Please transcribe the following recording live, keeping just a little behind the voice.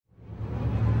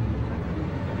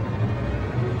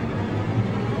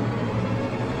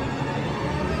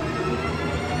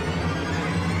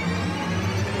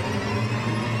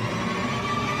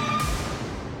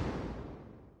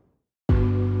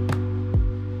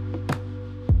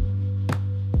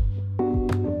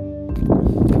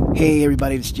Hey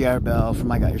everybody, it's JR Bell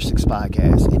from I Got Your Six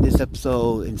podcast. In this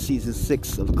episode, in season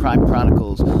 6 of the Crime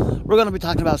Chronicles, we're going to be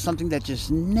talking about something that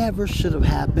just never should have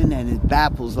happened, and it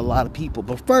baffles a lot of people.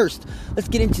 But first, let's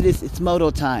get into this. It's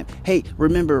moto time. Hey,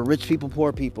 remember, rich people,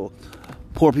 poor people.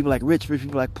 Poor people like rich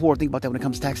people like poor. Think about that when it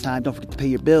comes to tax time. Don't forget to pay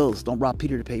your bills. Don't rob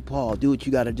Peter to pay Paul. Do what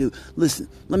you got to do. Listen,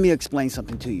 let me explain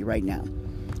something to you right now.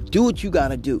 Do what you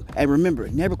gotta do. And remember,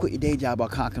 never quit your day job while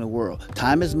conquering the world.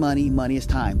 Time is money, money is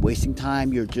time. Wasting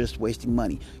time, you're just wasting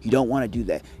money. You don't want to do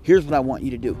that. Here's what I want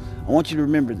you to do. I want you to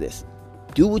remember this.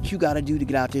 Do what you gotta do to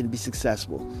get out there and be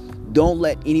successful. Don't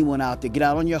let anyone out there get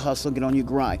out on your hustle, get on your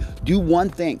grind. Do one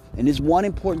thing, and this one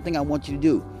important thing I want you to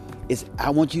do is I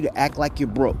want you to act like you're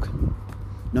broke.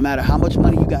 No matter how much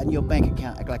money you got in your bank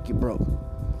account, act like you're broke.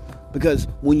 Because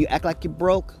when you act like you're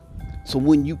broke, so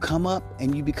when you come up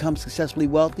and you become successfully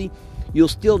wealthy, you'll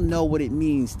still know what it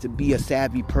means to be a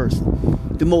savvy person.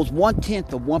 The most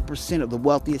 1/10 of 1% of the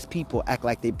wealthiest people act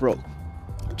like they broke.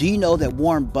 Do you know that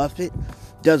Warren Buffett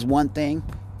does one thing?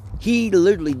 He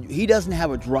doesn't have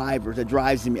a driver that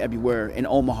drives him everywhere in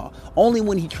Omaha. Only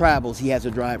when he travels, he has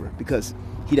a driver because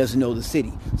he doesn't know the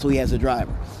city. So he has a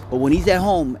driver. But when he's at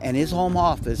home and his home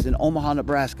office in Omaha,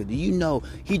 Nebraska, do you know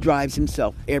he drives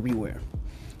himself everywhere?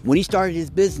 When he started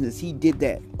his business, he did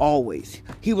that always.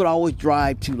 He would always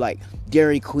drive to like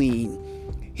Dairy Queen.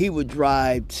 He would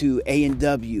drive to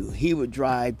A&W. He would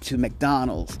drive to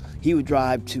McDonald's. He would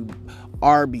drive to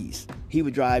Arby's. He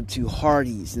would drive to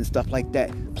Hardee's and stuff like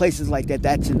that. Places like that,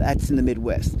 that's in the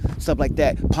Midwest. Stuff like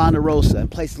that. Ponderosa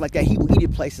and places like that. He would eat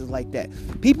at places like that.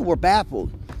 People were baffled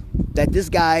that this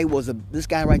guy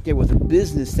right there was a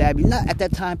business savvy. Not at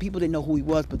that time, people didn't know who he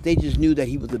was, but they just knew that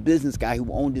he was a business guy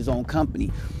who owned his own company,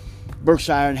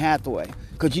 Berkshire and Hathaway.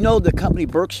 Because you know the company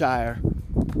Berkshire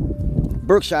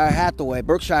Hathaway,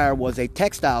 Berkshire was a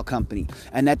textile company,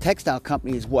 and that textile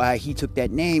company is why he took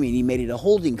that name and he made it a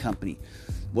holding company.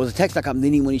 Was a textile company.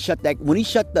 Then when he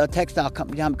shut the textile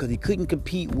company down because he couldn't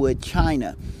compete with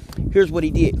China, here's what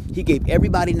he did. He gave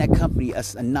everybody in that company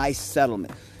a nice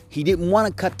settlement. He didn't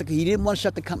want to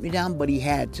shut the company down, but he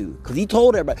had to. Because he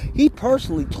told everybody, he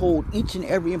personally told each and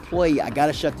every employee, I got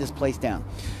to shut this place down.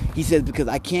 He says, because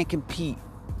I can't compete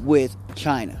with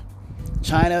China.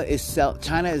 China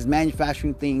is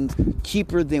manufacturing things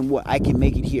cheaper than what I can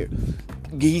make it here.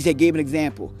 He said, gave an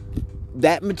example.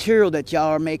 That material that y'all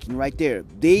are making right there,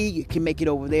 they can make it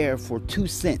over there for 2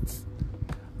 cents.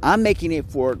 I'm making it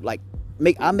for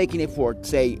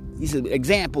say, he says,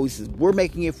 we're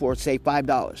making it for, say,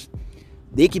 $5.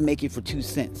 They can make it for 2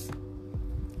 cents.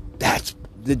 That's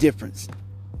the difference.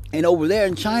 And over there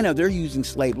in China, they're using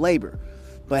slave labor.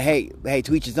 But hey,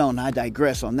 to each his own. I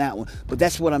digress on that one. But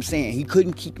that's what I'm saying. He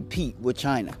couldn't compete with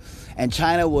China. And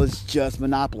China was just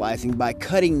monopolizing by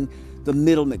cutting the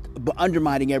middleman,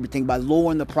 undermining everything, by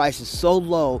lowering the prices so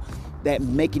low that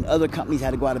making other companies had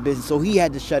to go out of business. So he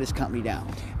had to shut his company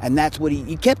down. And that's what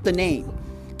he kept the name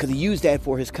because he used that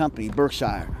for his company,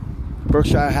 Berkshire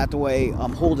Hathaway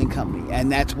holding company.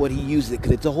 And that's what he used it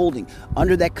because it's a holding.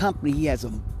 Under that company, he has a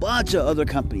bunch of other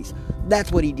companies.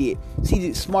 That's what he did.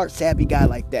 See, smart, savvy guy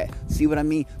like that. See what I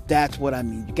mean? That's what I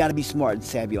mean. You got to be smart and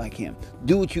savvy like him.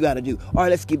 Do what you got to do. All right,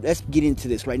 let's get into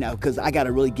this right now because I got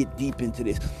to really get deep into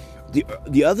this.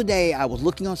 The other day, I was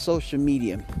looking on social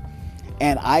media,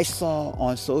 and I saw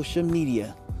on social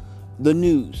media the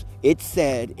news. It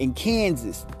said in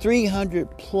Kansas,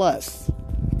 300 plus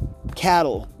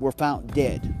cattle were found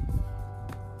dead.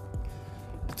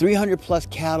 300 plus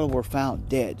cattle were found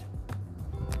dead.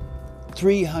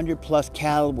 300 plus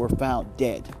cattle were found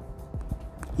dead.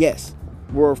 Yes,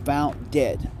 were found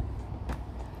dead.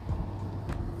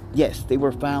 Yes, they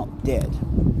were found dead.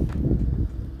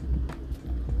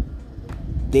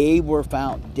 They were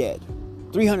found dead.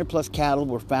 300 plus cattle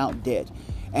were found dead.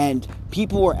 And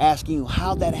people were asking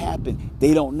how that happened.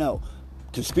 They don't know.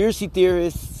 Conspiracy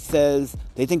theorists says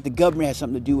they think the government has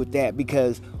something to do with that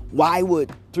because why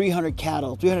would 300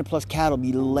 plus cattle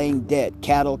be laying dead?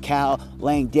 Cow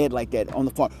laying dead like that on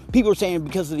the farm. People are saying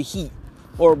because of the heat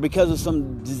or because of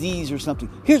some disease or something.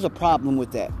 Here's a problem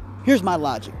with that. Here's my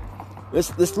logic.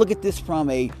 Let's look at this from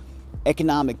a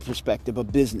economic perspective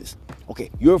of business. Okay,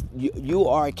 you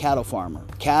are a cattle farmer,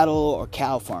 cattle or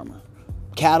cow farmer,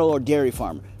 cattle or dairy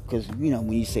farmer, because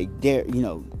when you say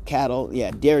cattle,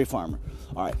 dairy farmer.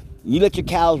 All right, you let your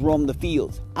cows roam the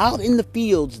fields. Out in the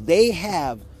fields, they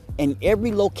have in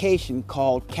every location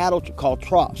called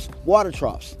troughs, water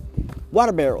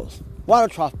barrels, water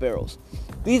trough barrels.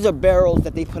 These are barrels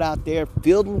that they put out there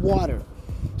filled with water.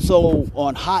 So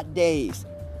on hot days,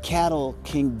 cattle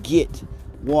can get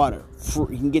water. You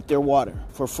can get their water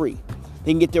for free.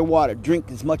 They can get their water,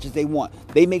 drink as much as they want.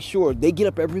 They make sure they get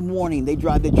up every morning. They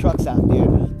drive their trucks out there.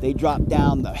 They drop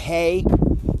down the hay.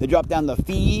 They drop down the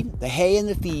feed, the hay and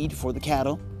the feed for the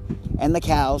cattle and the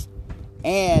cows.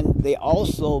 And they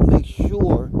also make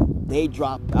sure they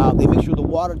drop out. They make sure the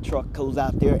water truck goes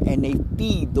out there and they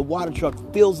feed. The water truck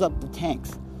fills up the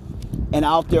tanks. And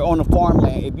out there on the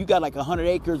farmland, if you got like 100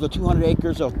 acres or 200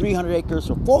 acres or 300 acres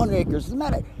or 400 acres, doesn't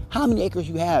matter how many acres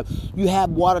you have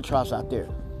water troughs out there.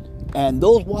 And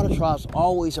those water troughs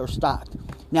always are stocked.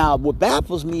 Now, what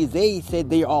baffles me is they said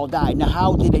they all died. Now,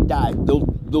 how did they die? Those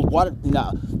water,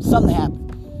 now, something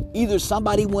happened. Either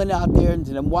somebody went out there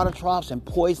into them water troughs and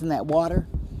poisoned that water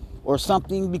or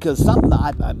something, because something,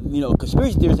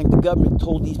 conspiracy theorists think the government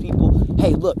told these people,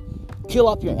 hey, look, kill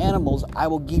off your animals, I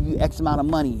will give you X amount of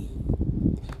money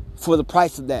for the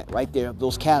price of that right there, of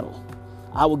those cattle.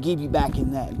 I will give you back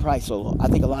in that price. So I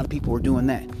think a lot of people are doing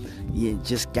that. You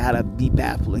just gotta be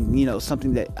baffling,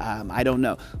 something that I don't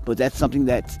know, but that's something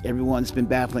that everyone's been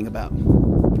baffling about.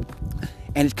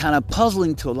 And it's kind of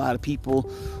puzzling to a lot of people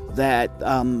that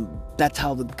that's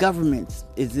how the government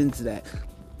is into that.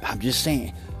 I'm just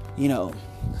saying,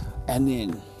 and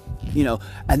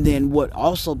then what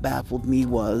also baffled me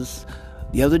was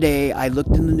the other day I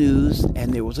looked in the news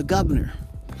and there was a governor,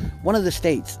 one of the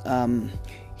states,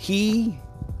 he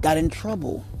got in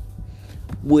trouble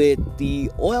with the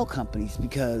oil companies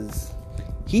because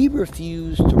he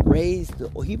refused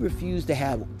to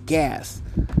have gas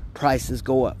prices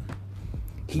go up.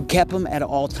 He kept them at an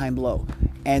all-time low.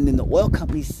 And then the oil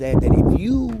companies said that if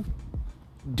you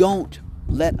don't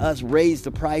let us raise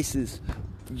the prices,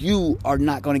 you are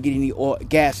not going to get any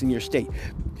gas in your state.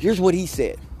 Here's what he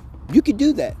said. You can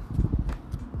do that.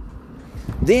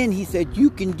 Then he said, you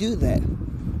can do that.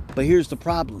 But here's the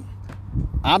problem.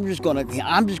 I'm just gonna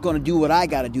do what I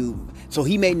gotta do. So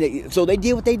they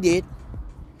did what they did.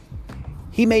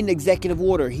 He made an executive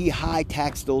order. He high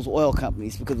taxed those oil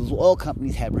companies because those oil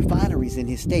companies had refineries in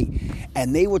his state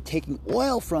and they were taking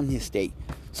oil from his state.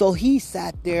 So he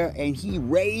sat there and he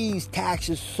raised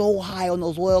taxes so high on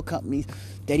those oil companies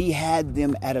that he had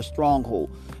them at a stronghold.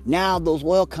 Now those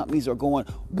oil companies are going,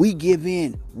 we give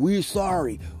in. We're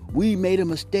sorry. We made a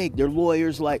mistake. Their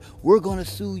lawyers like, we're going to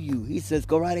sue you. He says,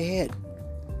 go right ahead.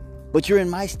 But you're in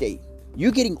my state.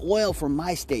 You're getting oil from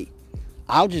my state.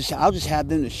 I'll just have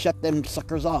them to shut them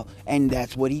suckers off. And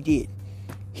that's what he did.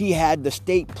 He had the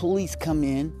state police come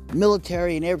in,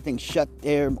 military and everything, shut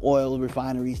their oil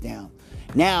refineries down.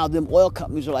 Now them oil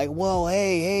companies are like, whoa,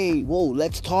 hey, whoa,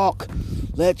 let's talk.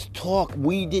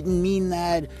 We didn't mean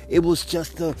that. It was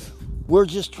just we're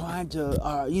just trying to,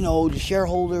 the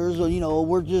shareholders, or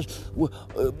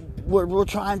we're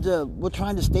trying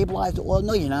to stabilize the oil.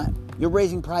 No, you're not. You're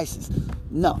raising prices.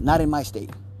 No, not in my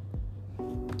state.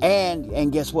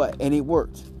 And guess what? And it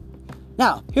worked.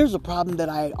 Now, here's a problem that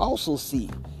I also see.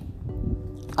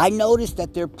 I noticed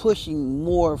that they're pushing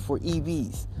more for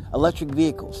EVs, electric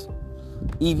vehicles.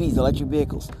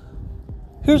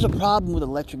 Here's a problem with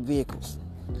electric vehicles.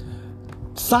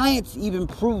 Science even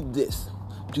proved this.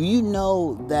 Do you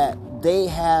know that they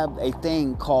have a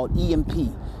thing called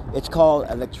EMP? It's called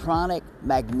electronic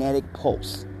magnetic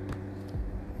pulse.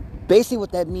 Basically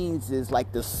what that means is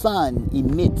like the sun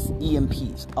emits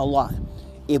EMPs a lot.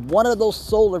 If one of those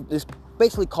it's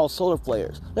basically called solar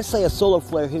flares. Let's say a solar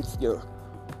flare hits the earth.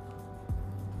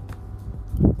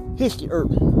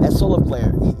 That solar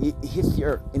flare, it hits the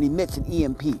earth and emits an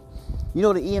EMP. You know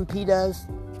what an EMP does?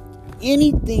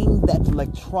 Anything that's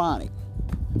electronic,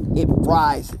 it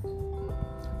fries it.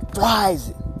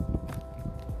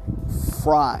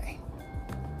 Fry.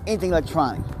 Anything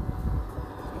electronic.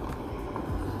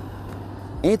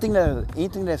 Anything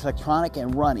that's electronic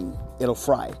and running, it'll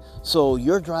fry it. So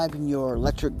you're driving your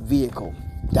electric vehicle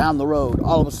down the road,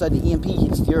 all of a sudden the EMP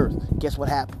hits the earth. Guess what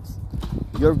happens?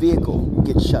 Your vehicle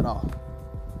gets shut off.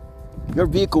 Your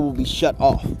vehicle will be shut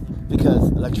off because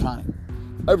electronic.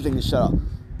 Everything is shut off.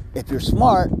 If you're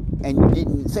smart and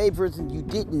you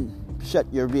didn't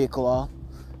shut your vehicle off,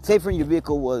 say for your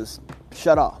vehicle was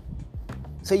shut off.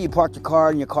 Say you parked your car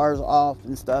and your car's off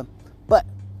and stuff. But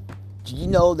do you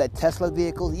know that Tesla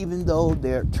vehicles, even though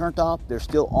they're turned off, they're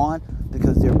still on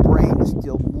because their brain is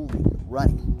still moving,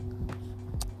 running?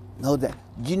 Know that?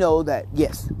 Do you know that?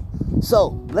 Yes.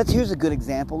 So here's a good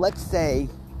example. Let's say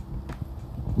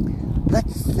the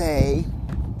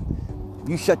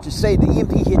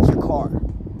EMP hits your car,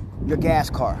 your gas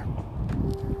car.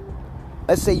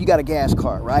 Let's say you got a gas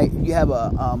car, right? You have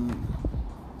an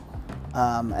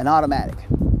automatic,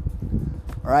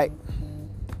 right?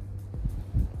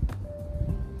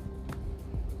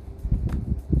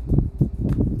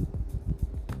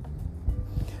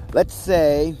 Let's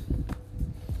say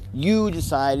You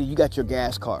decided you got your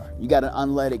gas car. You got an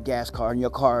unleaded gas car, and your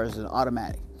car is an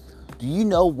automatic. Do you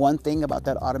know one thing about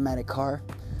that automatic car?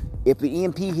 If the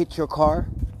EMP hits your car,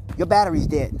 your battery's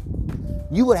dead.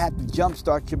 You would have to jump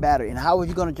start your battery. And how are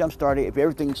you going to jump start it if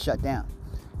everything's shut down?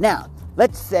 Now,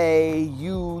 let's say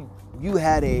you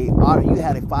had a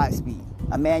 5-speed,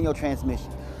 a manual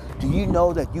transmission. Do you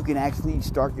know that you can actually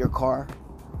start your car?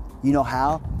 You know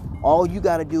how? All you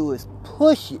got to do is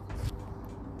push it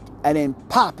and then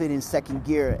pop it in second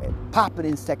gear. Pop it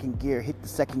in second gear. Hit the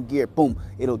second gear. Boom.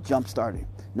 It'll jump start it.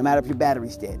 No matter if your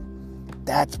battery's dead.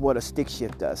 That's what a stick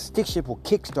shift does. Stick shift will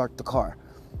kickstart the car.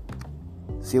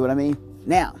 See what I mean?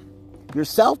 Now, your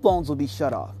cell phones will be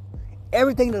shut off.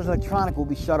 Everything that's electronic will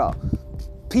be shut off.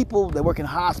 People that work in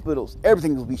hospitals,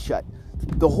 everything will be shut.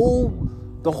 The whole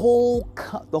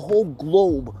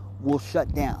globe will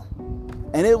shut down.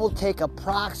 And it will take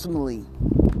approximately,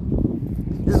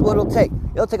 this is what it'll take.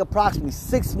 It'll take approximately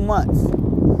 6 months.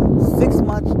 6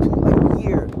 months to a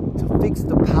year to fix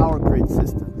the power grid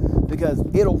system. Because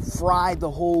it'll fry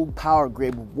the whole power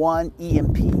grid with one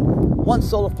EMP. One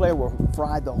solar flare will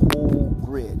fry the whole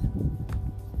grid.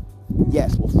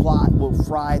 Yes, will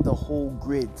fry the whole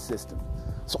grid system.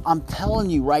 So I'm telling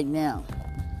you right now,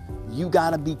 you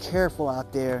gotta be careful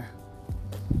out there,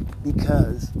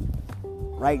 because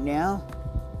right now,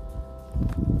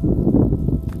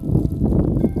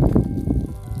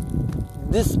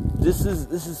 this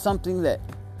is something that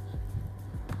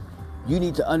you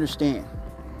need to understand.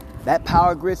 That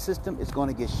power grid system is going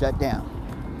to get shut down.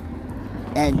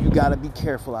 And you got to be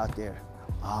careful out there.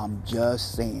 I'm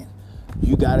just saying.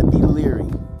 You got to be leery.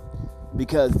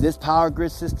 Because this power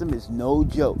grid system is no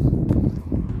joke.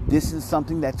 This is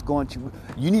something that's going to...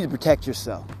 You need to protect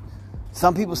yourself.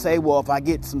 Some people say, well, if I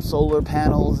get some solar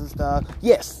panels and stuff...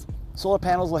 Yes, solar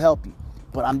panels will help you.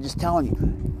 But I'm just telling you,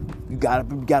 you got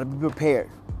to be prepared.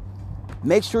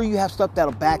 Make sure you have stuff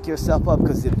that'll back yourself up,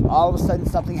 because if all of a sudden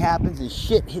something happens and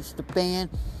shit hits the fan,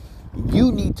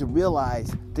 you need to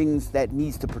realize things that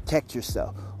needs to protect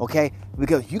yourself, okay?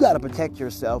 Because you got to protect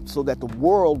yourself so that the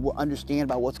world will understand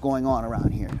about what's going on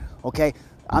around here, okay?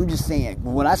 I'm just saying,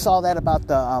 when I saw that about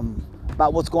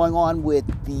what's going on with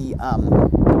the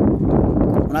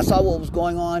when I saw what was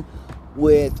going on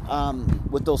with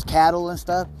those cattle and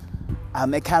stuff,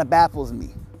 it kind of baffles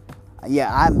me.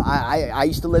 Yeah, I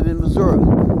used to live in Missouri,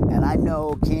 and I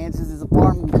know Kansas is a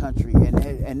farming country,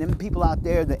 and them people out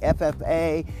there, the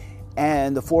FFA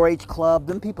and the 4-H club,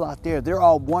 them people out there, they're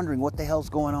all wondering what the hell's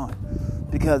going on,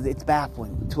 because it's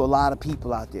baffling to a lot of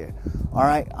people out there. All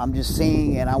right, I'm just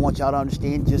saying, and I want y'all to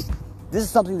understand, this is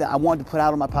something that I wanted to put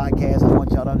out on my podcast. I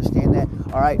want y'all to understand that.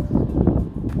 All right,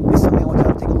 this is something I want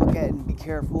y'all to take a look at and be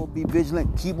careful, be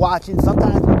vigilant, keep watching.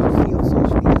 Sometimes what you see on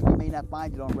social media, you may not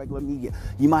find it on regular media.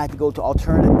 You might have to go to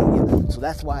alternative media. So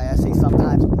that's why I say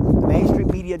sometimes mainstream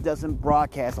media doesn't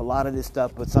broadcast a lot of this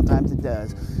stuff, but sometimes it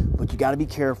does. But you got to be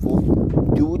careful.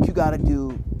 Do what you got to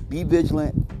do. Be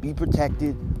vigilant. Be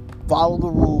protected. Follow the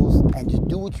rules, and just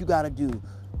do what you got to do.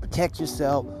 Protect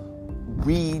yourself.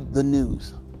 Read the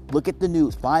news. Look at the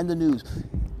news. Find the news.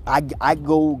 I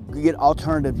go get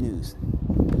alternative news.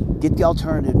 Get the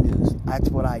alternative news. That's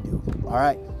what I do. All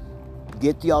right.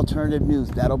 Get the alternative news.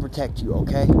 That'll protect you.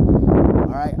 Okay. All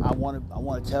right. I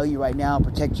want to tell you right now.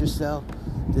 Protect yourself.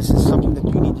 This is something that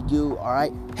you need to do. All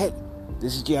right. Hey,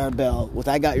 this is J.R. Bell with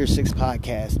I Got Your Six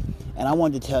podcast, and I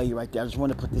wanted to tell you right there. I just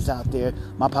wanted to put this out there.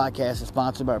 My podcast is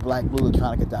sponsored by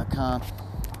BlackBlueElectronica.com.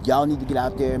 Y'all need to get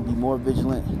out there and be more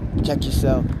vigilant. Protect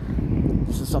yourself.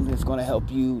 This is something that's going to help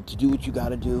you to do what you got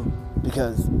to do,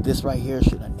 because this right here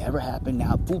should have never happened.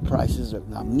 Now, food prices are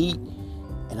now meat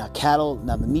and our cattle.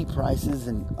 Now, the meat prices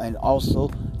and also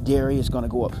dairy is going to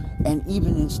go up. And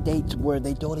even in states where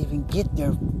they don't even get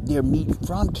their meat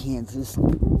from Kansas,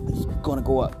 it's going to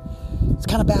go up. It's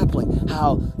kind of baffling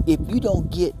how if you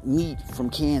don't get meat from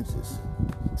Kansas,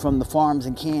 from the farms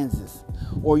in Kansas,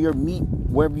 or your meat,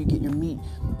 wherever you get your meat,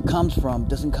 comes from,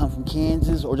 doesn't come from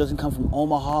Kansas, or doesn't come from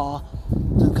Omaha,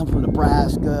 doesn't come from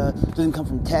Nebraska, doesn't come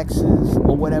from Texas,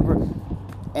 or whatever,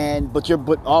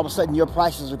 but all of a sudden your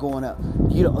prices are going up.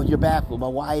 You're baffled.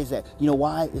 But why is that? You know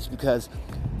why? It's because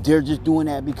they're just doing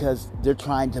that because they're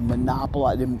trying to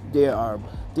monopolize. They are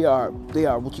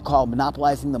what you call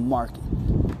monopolizing the market.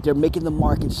 They're making the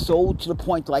market so to the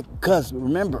point, like, because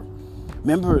remember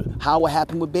how it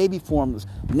happened with baby formulas.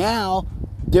 Now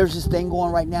there's this thing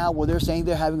going right now where they're saying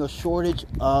they're having a shortage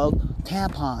of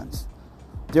tampons.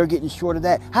 They're getting short of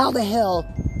that. How the hell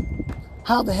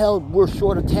we're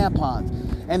short of tampons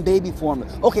and baby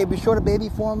formulas? Okay, if you're short of baby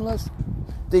formulas,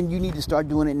 then you need to start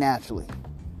doing it naturally.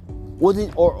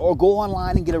 Or go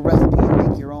online and get a recipe and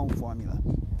make your own formula.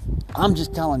 I'm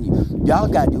just telling you, y'all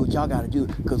gotta do what y'all gotta do,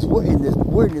 because we're in this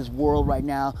world right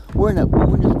now. We're in this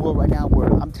world right now where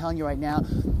I'm telling you right now,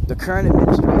 the current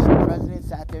administration president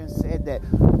sat there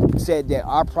and said that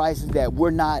our prices, that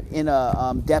we're not in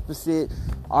a deficit,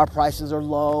 our prices are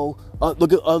low.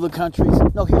 Look at other countries.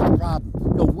 No, here's the problem.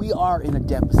 No, we are in a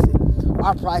deficit.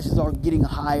 Our prices are getting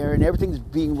higher, and everything's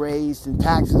being raised, and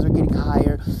taxes are getting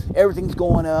higher. Everything's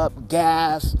going up.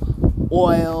 Gas,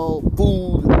 oil,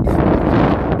 food,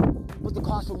 everything. But the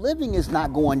cost of living is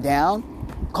not going down.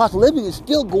 Cost of living is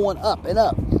still going up and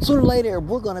up. Sooner or later,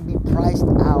 we're going to be priced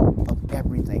out of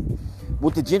everything.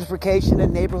 With the gentrification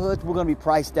in neighborhoods, we're going to be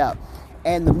priced out.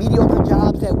 And the mediocre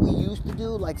jobs that we used to do,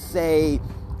 like, say,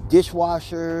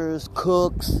 dishwashers,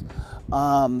 cooks,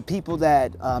 people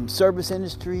that service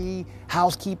industry,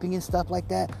 housekeeping and stuff like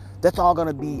that, that's all going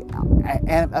to be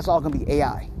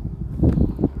AI.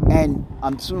 And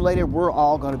sooner or later, we're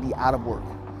all going to be out of work.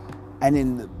 And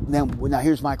then now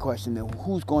here's my question: then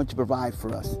who's going to provide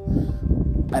for us?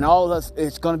 And all of us,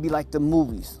 it's going to be like the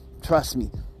movies. Trust me,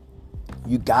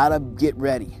 you gotta get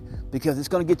ready, because it's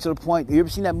going to get to the point. You ever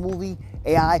seen that movie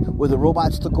AI where the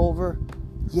robots took over?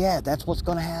 Yeah, that's what's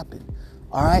going to happen.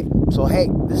 All right. So hey,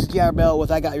 this is JR Bell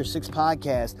with I Got Your Six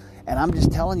podcast, and I'm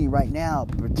just telling you right now: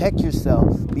 protect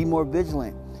yourself, be more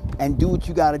vigilant, and do what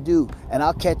you got to do. And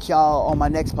I'll catch y'all on my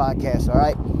next podcast. All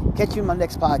right. Catch you in my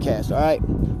next podcast. All right.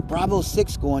 Bravo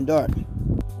 6 going dark.